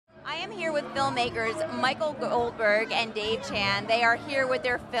am here with filmmakers Michael Goldburg and Dave Chan. They are here with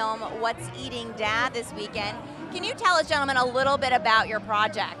their film, What's Eating Dad, this weekend. Can you tell us, gentlemen, a little bit about your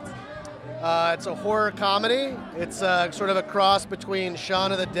project? It's a horror comedy. It's sort of a cross between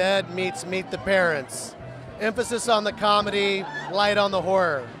Shaun of the Dead meets Meet the Parents. Emphasis on the comedy, light on the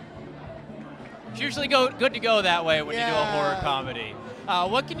horror. It's usually good to go that way when you do a horror comedy.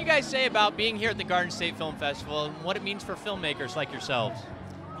 What can you guys say about being here at the Garden State Film Festival and what it means for filmmakers like yourselves?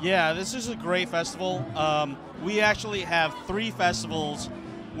 Yeah, this is a great festival. We actually have 3 festivals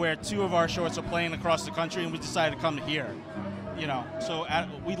where 2 of our shorts are playing across the country, and we decided to come here. You know, so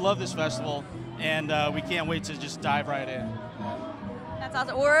we love this festival, and we can't wait to just dive right in. That's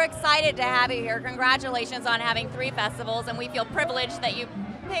awesome. We're excited to have you here. Congratulations on having 3 festivals, and we feel privileged that you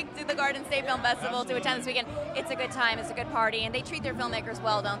picked the Garden State Film Festival to attend this weekend. It's a good time, it's a good party, and they treat their filmmakers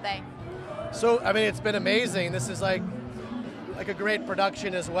well, don't they? So, I mean, it's been amazing. This is like a great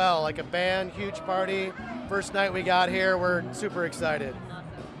production as well, like a band, huge party. First night we got here, we're super excited.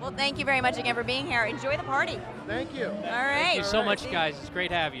 Well, thank you very much again for being here. Enjoy the party. Thank you. All right. Thank you so much, guys. It's great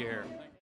to have you here.